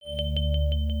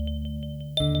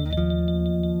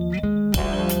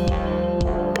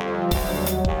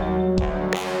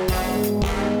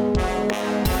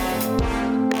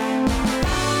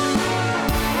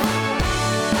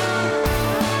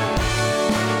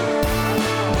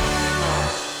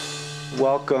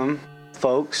Welcome,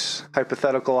 folks,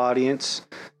 hypothetical audience,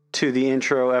 to the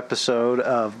intro episode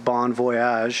of Bon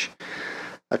Voyage,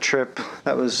 a trip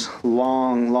that was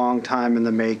long time in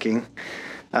the making.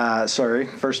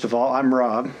 First of all, I'm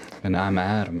Rob. And I'm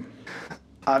Adam.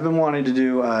 I've been wanting to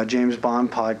do a James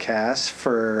Bond podcast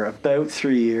for about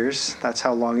 3 years. That's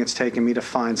how long it's taken me to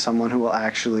find someone who will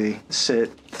actually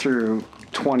sit through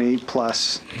 20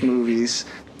 plus movies.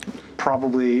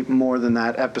 Probably more than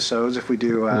that episodes if we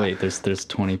do. Wait, there's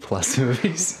 20 plus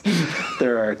movies?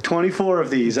 There are 24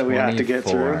 of these that we have to get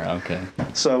through. Okay.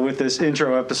 So with this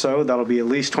intro episode, that'll be at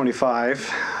least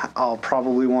 25. I'll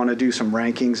probably want to do some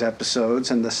rankings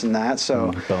episodes and this and that.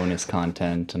 So bonus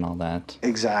content and all that.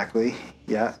 Exactly.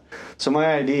 Yeah. So my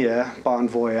idea, Bon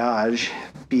Voyage,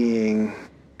 being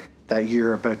that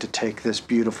you're about to take this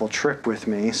beautiful trip with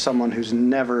me, someone who's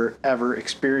never ever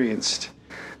experienced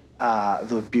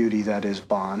the beauty that is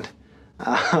Bond.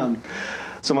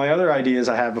 So my other ideas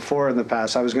I had before in the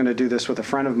past, I was going to do this with a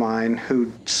friend of mine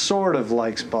who sort of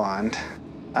likes Bond,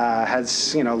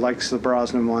 likes the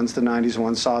Brosnan ones, the 90s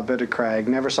ones, saw a bit of Craig,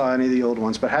 never saw any of the old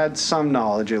ones, but had some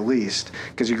knowledge at least,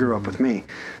 because he grew up with me,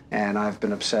 and I've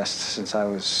been obsessed since I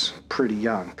was pretty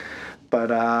young. But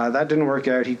that didn't work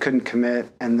out. He couldn't commit.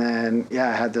 And then,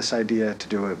 I had this idea to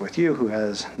do it with you, who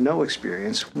has no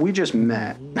experience. We just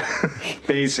met,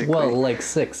 basically. Well, like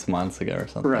 6 months ago or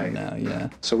something right now, yeah.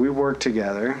 So we worked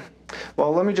together.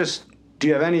 Well, do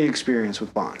you have any experience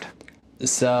with Bond?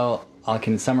 So I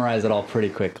can summarize it all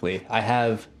pretty quickly. I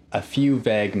have a few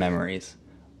vague memories.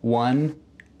 One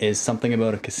is something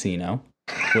about a casino,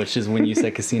 which is when you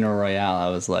said Casino Royale, I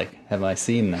was like, have I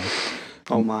seen that?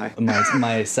 Oh my.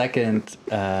 My second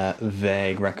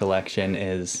vague recollection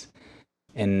is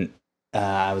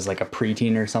I was like a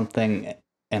preteen or something,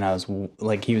 and I was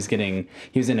like he was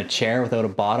in a chair without a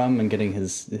bottom and getting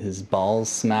his balls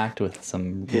smacked with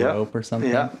some rope or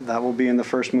something. Yeah, that will be in the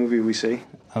first movie we see.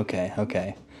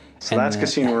 Okay. So that's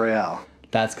Casino Royale.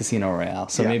 That's Casino Royale.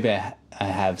 So maybe I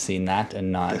have seen that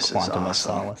and not This Quantum is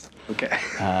of awesome. Solace. Okay.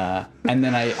 And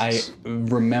then I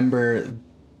remember,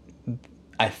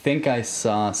 I think I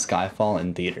saw Skyfall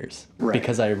in theaters. Right.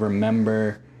 Because I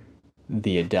remember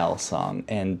the Adele song,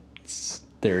 and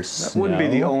there's That wouldn't be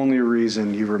the only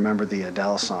reason you remember the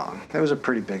Adele song. That was a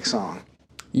pretty big song.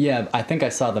 Yeah, I think I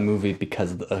saw the movie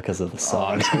because of the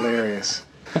song. Oh, that's hilarious.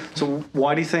 So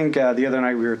why do you think the other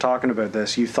night we were talking about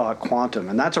this, you thought Quantum?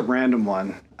 And that's a random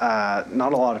one.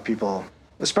 Not a lot of people,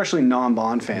 especially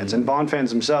non-Bond fans, and Bond fans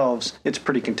themselves, it's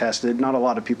pretty contested. Not a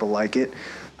lot of people like it.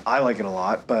 I like it a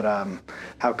lot, but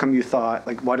how come you thought,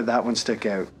 why did that one stick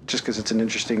out? Just because it's an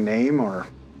interesting name, or?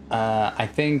 I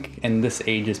think, and this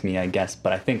ages me, I guess,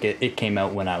 but I think it came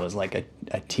out when I was like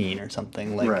a teen or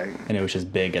something. Right. And it was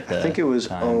just big at the I think it was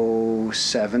time.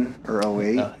 07 or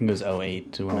 08. I think it was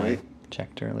 08 when I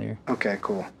checked earlier. Okay,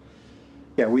 cool.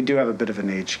 Yeah, we do have a bit of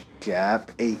an age gap,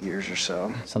 8 years or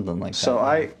so. Something like that. So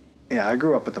I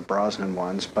grew up with the Brosnan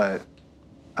ones, but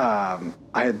I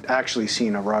had actually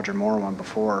seen a Roger Moore one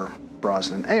before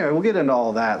Brosnan. Anyway, we'll get into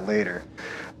all that later.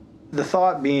 The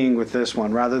thought being with this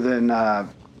one, rather than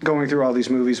going through all these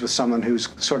movies with someone who's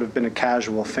sort of been a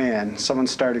casual fan, someone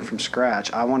starting from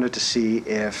scratch, I wanted to see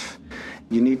if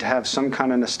you need to have some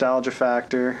kind of nostalgia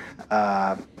factor,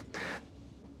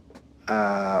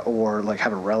 or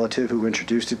have a relative who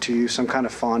introduced it to you, some kind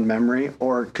of fond memory,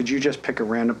 or could you just pick a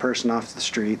random person off the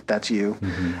street, that's you,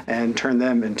 and turn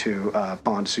them into a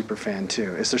Bond superfan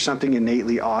too? Is there something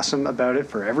innately awesome about it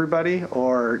for everybody,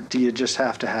 or do you just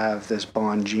have to have this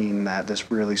Bond gene that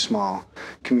this really small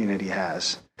community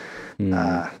has?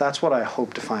 That's what I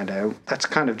hope to find out. That's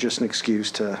kind of just an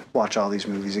excuse to watch all these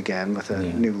movies again with a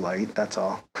new light, that's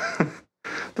all.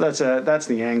 But that's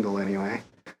the angle anyway.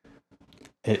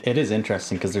 It is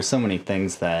interesting because there's so many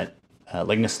things that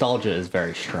nostalgia is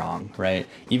very strong, right?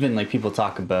 Even people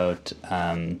talk about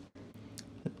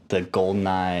the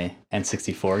GoldenEye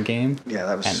N64 game. Yeah,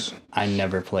 that was. And I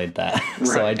never played that,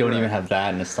 so I don't even have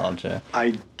that nostalgia.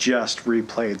 I just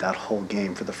replayed that whole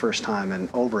game for the first time in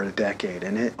over a decade,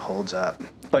 and it holds up.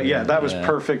 But that was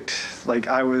perfect.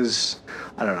 I was,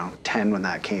 10 when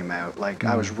that came out.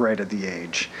 I was right at the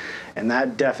age, and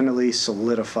that definitely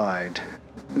solidified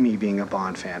me being a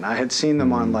Bond fan. I had seen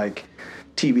them on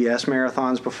TBS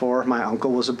marathons before. My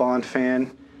uncle was a Bond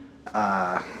fan.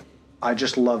 I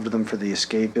just loved them for the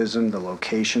escapism. The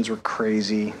locations were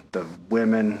crazy. The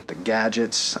women, the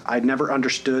gadgets. I'd never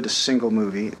understood a single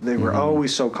movie. They were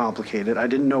always so complicated. I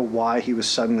didn't know why he was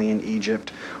suddenly in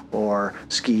Egypt or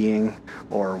skiing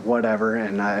or whatever.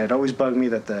 And it always bugged me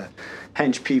that the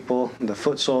hench people, the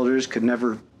foot soldiers, could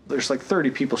never there's like 30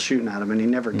 people shooting at him and he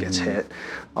never gets hit.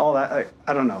 All that,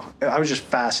 I don't know. I was just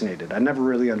fascinated. I never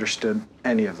really understood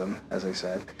any of them, as I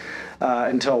said,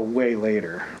 until way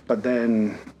later. But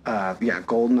then,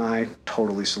 GoldenEye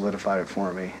totally solidified it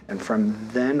for me. And from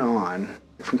then on,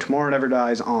 from Tomorrow Never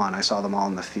Dies on, I saw them all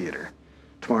in the theater.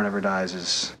 Tomorrow Never Dies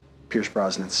is Pierce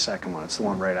Brosnan's second one. It's the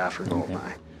one right after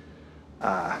GoldenEye.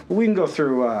 But we can go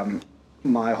through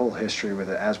my whole history with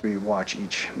it as we watch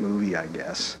each movie, I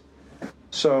guess.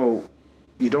 So,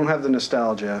 you don't have the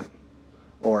nostalgia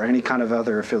or any kind of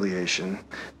other affiliation.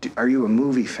 Are you a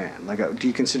movie fan? Like, do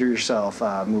you consider yourself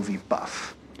a movie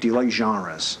buff? Do you like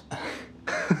genres?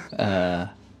 I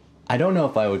don't know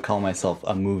if I would call myself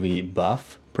a movie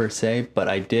buff per se, but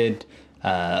I did.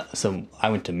 So I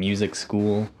went to music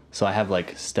school, so I have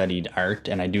like studied art,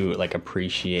 and I do like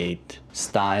appreciate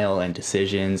style and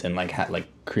decisions and like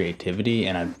creativity,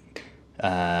 and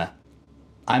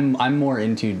I'm more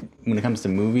into, when it comes to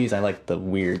movies, I like the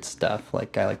weird stuff.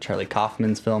 Like I like Charlie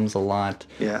Kaufman's films a lot.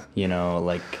 Yeah. You know,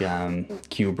 like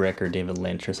Kubrick or David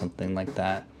Lynch or something like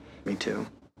that. Me too.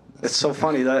 It's so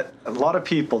funny that a lot of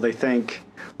people, they think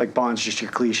like Bond's just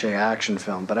your cliche action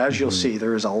film, but as you'll see,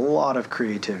 there is a lot of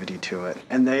creativity to it,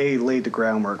 and they laid the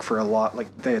groundwork for a lot.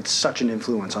 Like they had such an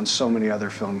influence on so many other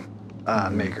film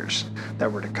makers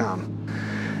that were to come.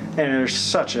 And there's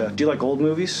such a. Do you like old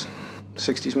movies?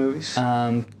 60s movies?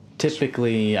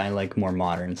 Typically, I like more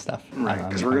modern stuff. Right,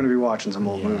 because we're going to be watching some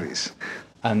old movies.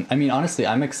 I mean, honestly,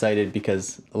 I'm excited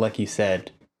because, like you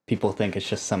said, people think it's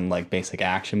just some like basic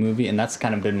action movie, and that's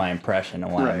kind of been my impression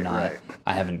of why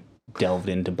I haven't delved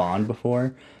into Bond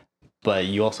before. But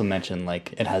you also mentioned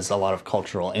like it has a lot of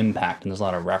cultural impact and there's a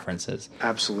lot of references.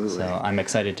 Absolutely. So I'm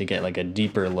excited to get like a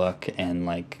deeper look and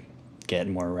like get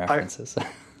more references.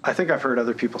 I think I've heard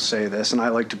other people say this, and I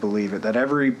like to believe it, that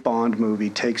every Bond movie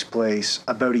takes place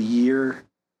about a year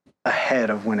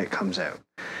ahead of when it comes out.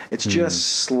 It's just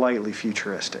slightly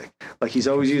futuristic. Like he's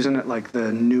always using it like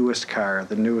the newest car,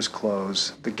 the newest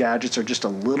clothes. The gadgets are just a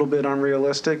little bit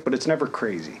unrealistic, but it's never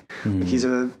crazy. Like he's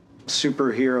a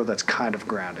superhero that's kind of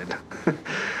grounded.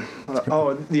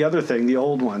 The other thing, the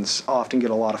old ones often get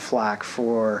a lot of flack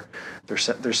for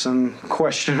there's some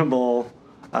questionable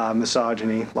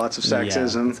misogyny, lots of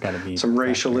sexism, some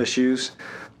racial issues.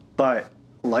 But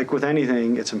like with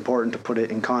anything, it's important to put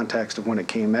it in context of when it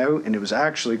came out, and it was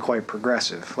actually quite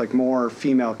progressive. Like more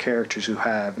female characters who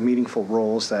have meaningful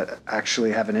roles that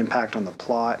actually have an impact on the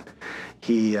plot.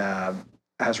 He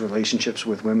has relationships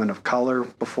with women of color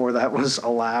before that was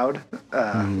allowed.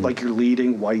 Like your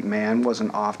leading white man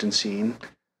wasn't often seen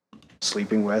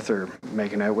sleeping with or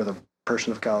making out with a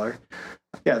person of color.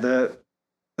 Yeah, that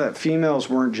females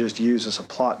weren't just used as a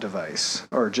plot device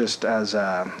or just as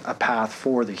a path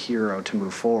for the hero to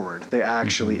move forward. They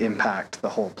actually impact the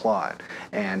whole plot,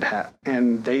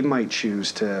 and they might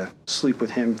choose to sleep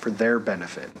with him for their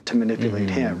benefit, to manipulate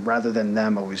him, rather than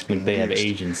them always being they used. have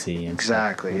agency. And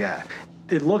exactly, yeah.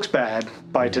 It looks bad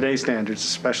by today's standards,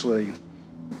 especially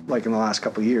like in the last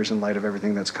couple of years in light of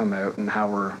everything that's come out and how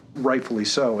we're rightfully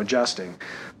so adjusting.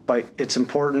 But it's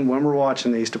important when we're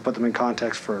watching these to put them in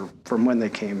context from when they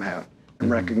came out and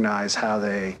recognize how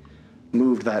they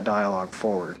moved that dialogue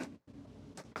forward.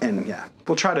 And yeah,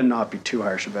 we'll try to not be too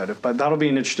harsh about it, but that'll be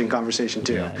an interesting conversation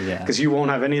too. Yeah. Because you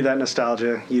won't have any of that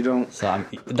nostalgia. You don't. So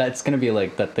that's going to be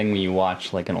like that thing when you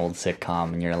watch like an old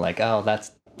sitcom and you're like, oh,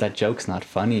 that joke's not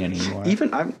funny anymore.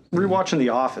 Even I'm rewatching The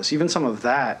Office. Even some of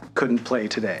that couldn't play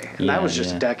today, and that was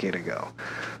just a decade ago.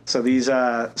 So these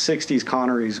 60s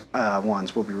Connery's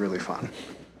ones will be really fun.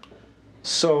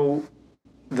 So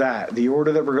the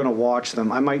order that we're going to watch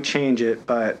them, I might change it,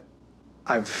 but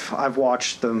I've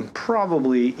watched them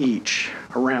probably each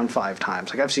around 5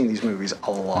 times. Like I've seen these movies a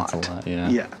lot. That's a lot, yeah.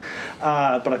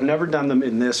 Yeah, but I've never done them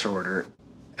in this order.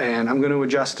 And I'm going to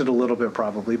adjust it a little bit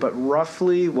probably, but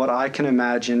roughly what I can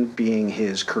imagine being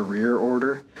his career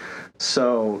order.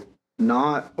 So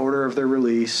not order of their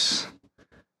release,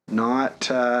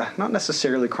 not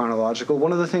necessarily chronological.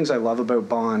 One of the things I love about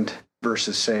Bond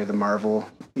versus, say, the Marvel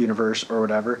universe or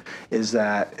whatever is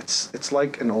that it's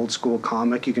like an old school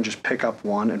comic. You can just pick up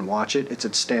one and watch it. It's a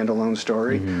standalone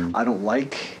story. I don't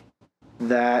like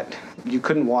that you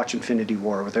couldn't watch Infinity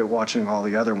War without watching all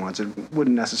the other ones. It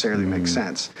wouldn't necessarily make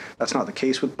sense. That's not the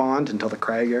case with Bond until the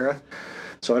Craig era.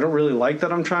 So I don't really like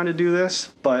that I'm trying to do this,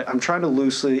 but I'm trying to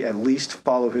loosely at least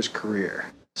follow his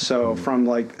career. So from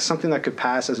like something that could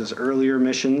pass as his earlier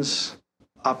missions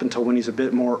up until when he's a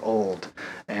bit more old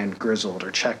and grizzled or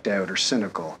checked out or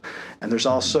cynical. And there's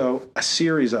also a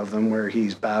series of them where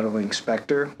he's battling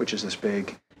Spectre, which is this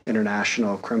big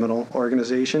international criminal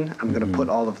organization. I'm going to put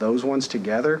all of those ones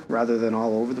together rather than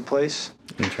all over the place.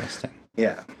 Interesting.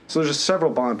 Yeah. So there's just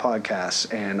several Bond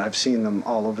podcasts, and I've seen them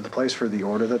all over the place for the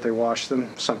order that they watch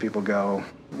them. Some people go,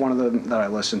 one of them that I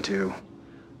listen to,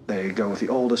 they go with the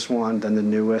oldest one, then the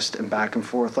newest, and back and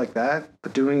forth like that.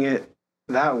 But doing it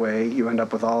that way, you end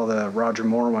up with all the Roger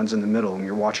Moore ones in the middle, and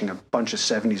you're watching a bunch of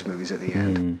 70s movies at the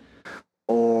end.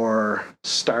 Or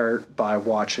start by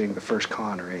watching the first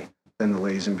Connery, then the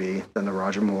Lazenby, then the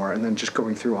Roger Moore, and then just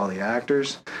going through all the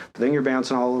actors. But then you're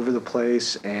bouncing all over the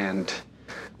place, and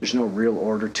there's no real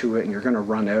order to it, and you're going to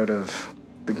run out of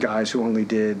the guys who only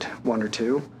did one or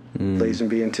two.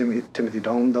 Lazenby and Timothy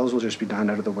Dalton, those will just be done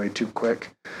out of the way too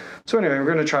quick. So anyway, we're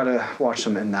going to try to watch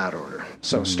them in that order.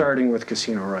 So starting with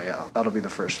Casino Royale, that'll be the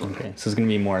first one. Okay, so it's going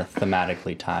to be more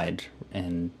thematically tied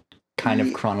and kind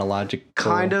of chronological.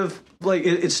 Kind of, like,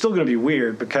 it's still going to be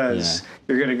weird because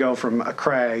you're going to go from a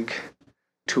Craig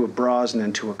to a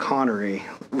Brosnan to a Connery,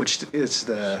 which is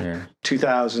the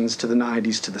 2000s to the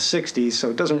 90s to the 60s.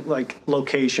 So it doesn't, like,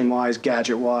 location-wise,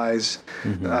 gadget-wise,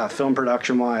 film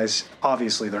production-wise,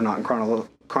 obviously they're not in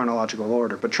chronological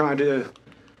order, but trying to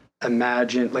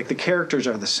imagine, like, the characters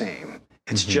are the same.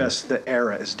 It's just the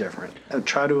era is different. And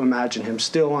try to imagine him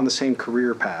still on the same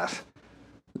career path,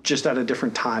 just at a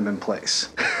different time and place.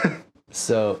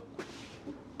 So,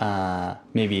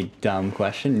 maybe dumb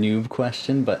question, noob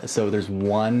question, but so there's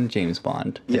one James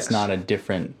Bond. Yes. It's not a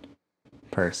different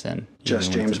person.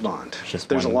 Just James Bond. Just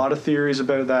There's one. a lot of theories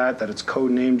about that it's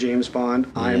codenamed James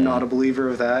Bond. I am not a believer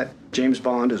of that. James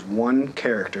Bond is one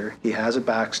character. He has a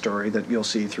backstory that you'll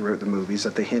see throughout the movies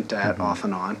that they hint at off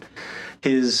and on.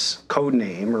 His code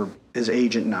name or his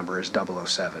agent number is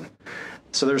 007.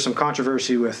 So there's some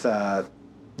controversy with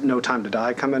No Time to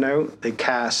Die coming out. They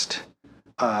cast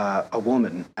a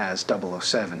woman as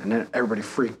 007, and then everybody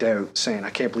freaked out saying,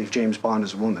 I can't believe James Bond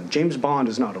is a woman. James Bond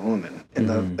is not a woman. In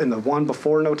the one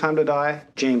before No Time to Die,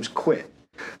 James quit.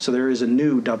 So there is a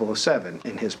new 007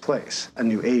 in his place, a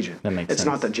new agent. That makes sense. It's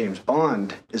not that James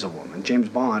Bond is a woman. James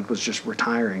Bond was just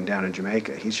retiring down in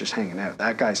Jamaica. He's just hanging out.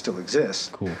 That guy still exists.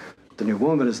 Cool. The new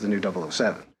woman is the new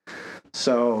 007.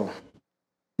 So,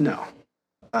 no.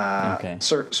 Okay.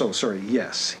 Sorry,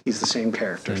 yes. He's the same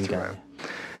character Same throughout. guy.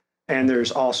 And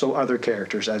there's also other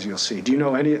characters, as you'll see. Do you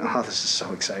know any? Oh, this is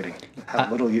so exciting.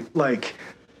 How little you like.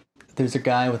 There's a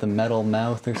guy with a metal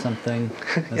mouth or something.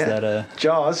 Is that a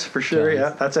Jaws for sure?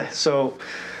 Jaws. Yeah, so.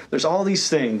 There's all these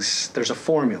things. There's a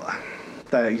formula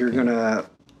that you're gonna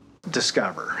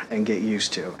discover and get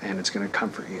used to, and it's gonna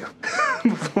comfort you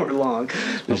before long.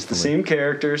 There's the same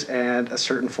characters and a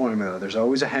certain formula. There's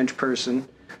always a hench person.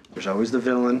 There's always the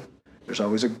villain. There's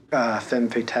always a femme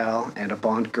fatale and a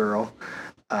Bond girl.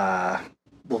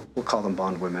 We'll call them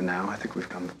Bond women now. I think we've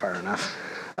come far enough.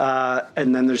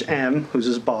 And then there's M, who's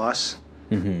his boss.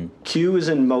 Q is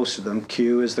in most of them.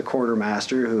 Q is the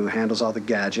quartermaster who handles all the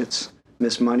gadgets.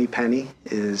 Miss Moneypenny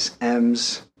is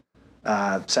M's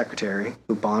secretary,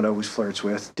 who Bond always flirts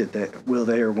with. Will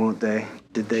they or won't they?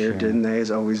 Did they or didn't they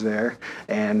is always there.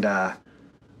 And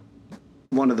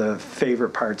one of the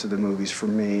favorite parts of the movies for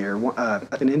me, or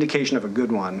an indication of a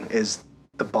good one, is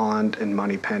the Bond and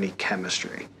Moneypenny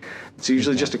chemistry. It's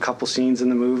usually just a couple scenes in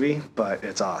the movie, but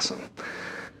it's awesome.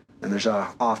 And there's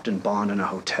often Bond in a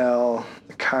hotel,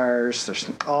 the cars, there's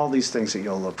all these things that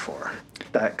you'll look for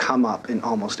that come up in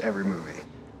almost every movie.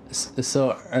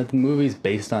 So are the movies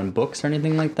based on books or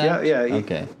anything like that? Yeah.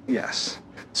 Okay. Yes.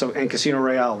 So, and Casino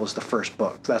Royale was the first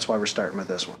book. That's why we're starting with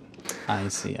this one. I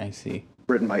see.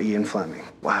 Written by Ian Fleming.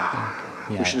 Wow.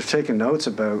 Yeah. We should have taken notes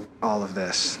about all of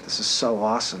this. This is so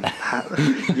awesome.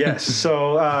 Yes.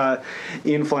 So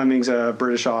Ian Fleming's a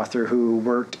British author who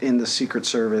worked in the Secret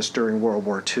Service during World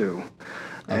War II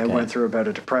and went through about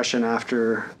a depression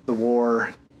after the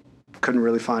war, couldn't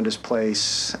really find his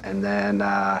place, and then,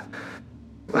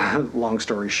 long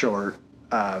story short,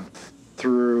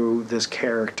 through this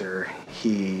character,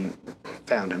 he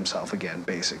found himself again,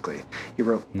 basically. He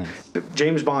wrote... Nice.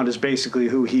 James Bond is basically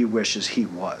who he wishes he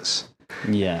was.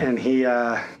 Yeah. And he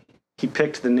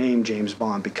picked the name James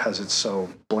Bond because it's so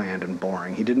bland and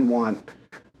boring. He didn't want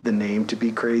the name to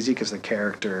be crazy because the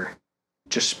character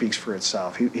just speaks for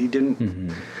itself. He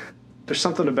didn't... There's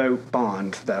something about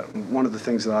Bond that one of the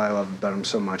things that I love about him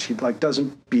so much, he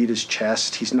doesn't beat his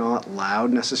chest. He's not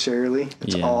loud necessarily.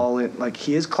 It's all in, like,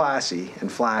 he is classy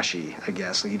and flashy, I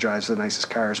guess. Like, he drives the nicest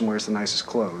cars and wears the nicest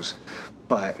clothes.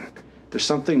 But there's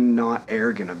something not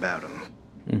arrogant about him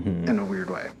in a weird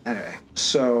way. Anyway,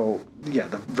 so yeah,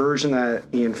 the version that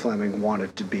Ian Fleming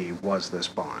wanted to be was this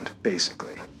Bond,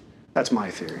 basically. That's my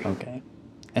theory. Okay.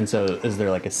 And so is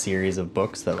there like a series of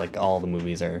books that like all the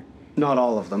movies are... Not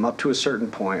all of them, up to a certain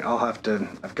point.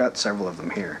 I've got several of them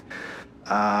here.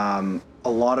 a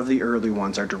lot of the early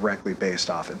ones are directly based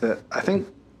off it. I think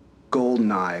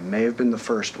GoldenEye may have been the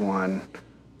first one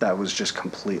that was just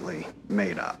completely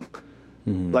made up.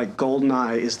 Like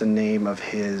GoldenEye is the name of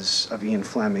Ian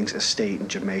Fleming's estate in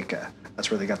Jamaica.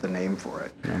 That's where they got the name for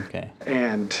it. Okay.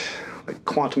 And like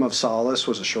Quantum of Solace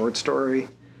was a short story.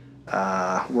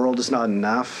 World Is Not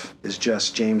Enough is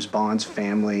just James Bond's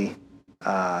family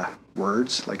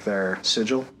words, like their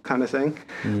sigil kind of thing.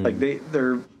 Like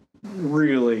they're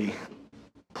really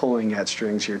pulling at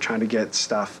strings here, trying to get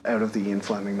stuff out of the Ian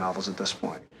Fleming novels at this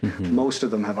point. Most of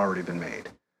them have already been made.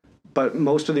 But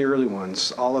most of the early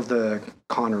ones, all of the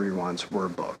Connery ones were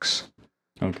books.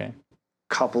 Okay.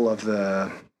 Couple of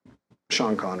the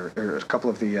Sean Connery, or a couple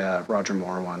of the Roger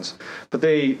Moore ones. But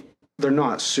they're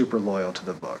not super loyal to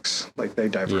the books. Like, they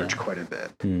diverge quite a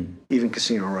bit. Even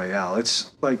Casino Royale.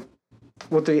 It's like,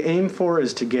 what they aim for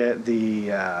is to get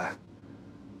the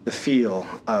feel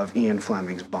of Ian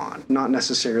Fleming's Bond. Not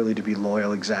necessarily to be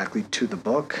loyal exactly to the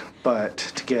book, but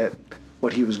to get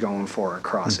what he was going for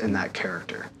across in that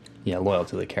character. Yeah, loyal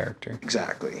to the character.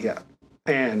 Exactly, yeah.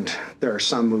 And there are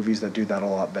some movies that do that a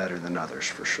lot better than others,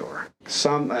 for sure.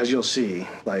 Some, as you'll see,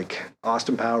 like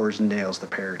Austin Powers nails the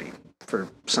parody for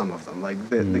some of them. Like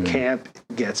the camp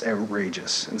gets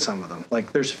outrageous in some of them.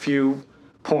 Like there's a few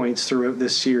points throughout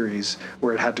this series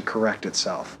where it had to correct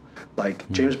itself. Like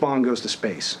James Bond goes to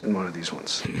space in one of these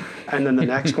ones. And then the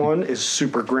next one is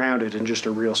super grounded in just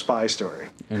a real spy story.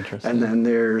 Interesting. And then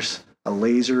there's a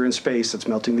laser in space that's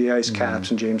melting the ice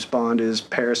caps, and James Bond is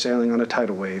parasailing on a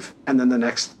tidal wave. And then the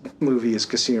next movie is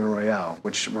Casino Royale,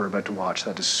 which we're about to watch,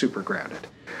 that is super grounded.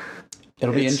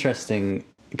 It'll be interesting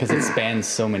because it spans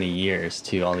so many years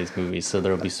to all these movies, so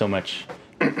there'll be so much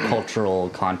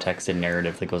cultural context and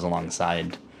narrative that goes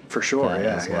alongside for sure, that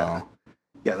yeah, as well.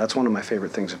 Yeah, that's one of my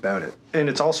favorite things about it. And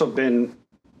it's also been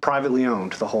privately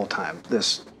owned the whole time.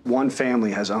 This one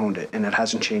family has owned it, and it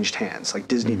hasn't changed hands. Like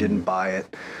Disney didn't buy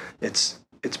it. It's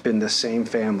been the same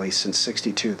family since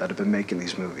 '62 that have been making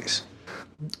these movies,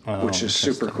 which is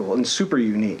super cool and super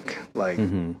unique. Like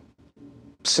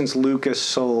since Lucas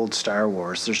sold Star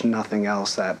Wars, there's nothing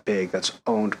else that big that's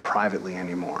owned privately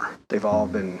anymore. They've all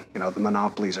been, the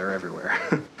monopolies are everywhere.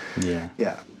 Yeah.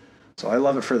 Yeah. So I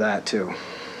love it for that too.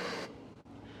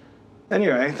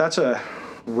 Anyway, that's a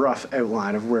rough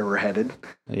outline of where we're headed.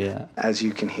 Yeah. As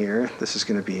you can hear, this is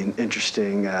going to be an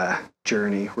interesting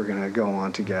journey we're going to go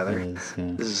on together. It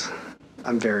is, yeah.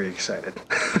 I'm very excited.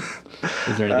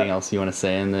 Is there anything else you want to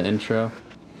say in the intro?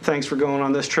 Thanks for going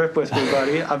on this trip with me,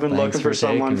 buddy. I've been looking for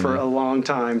someone for a long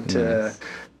time to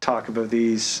talk about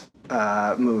these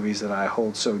movies that I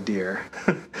hold so dear.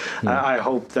 I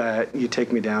hope that you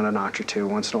take me down a notch or two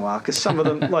once in a while, because some of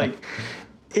them,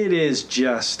 it is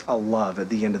just a love at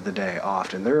the end of the day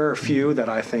often. There are a few that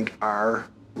I think are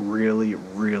really,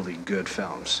 really good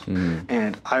films.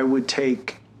 And I would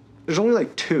there's only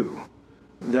two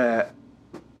that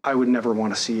I would never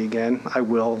want to see again. I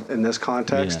will in this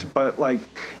context. But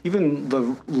even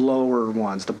the lower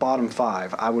ones, the bottom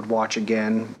 5, I would watch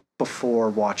again before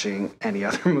watching any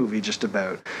other movie just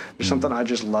about. There's something I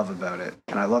just love about it,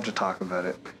 and I love to talk about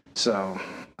it. So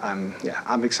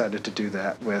I'm excited to do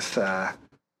that with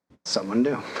someone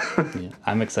new.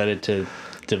 I'm excited to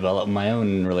develop my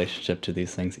own relationship to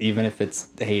these things, even if it's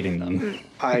hating them.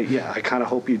 I kind of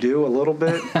hope you do a little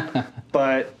bit,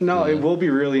 but no, it will be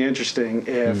really interesting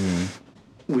if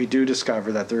we do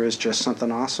discover that there is just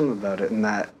something awesome about it, and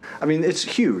that, it's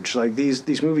huge. Like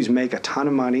these movies make a ton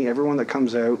of money. Everyone that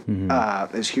comes out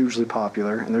is hugely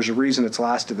popular, and there's a reason it's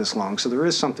lasted this long. So there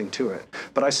is something to it,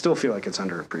 but I still feel like it's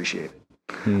underappreciated,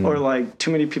 or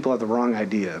too many people have the wrong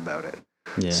idea about it.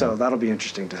 Yeah. So that'll be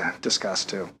interesting to discuss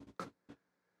too.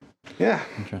 Yeah.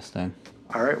 Interesting.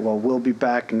 All right. Well, we'll be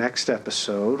back next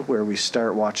episode where we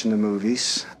start watching the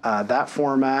movies. That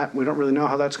format, we don't really know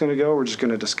how that's going to go. We're just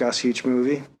going to discuss each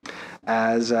movie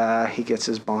as he gets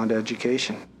his Bond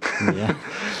education. Yeah.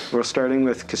 We're starting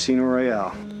with Casino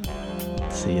Royale.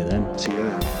 See you then. See you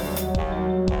then.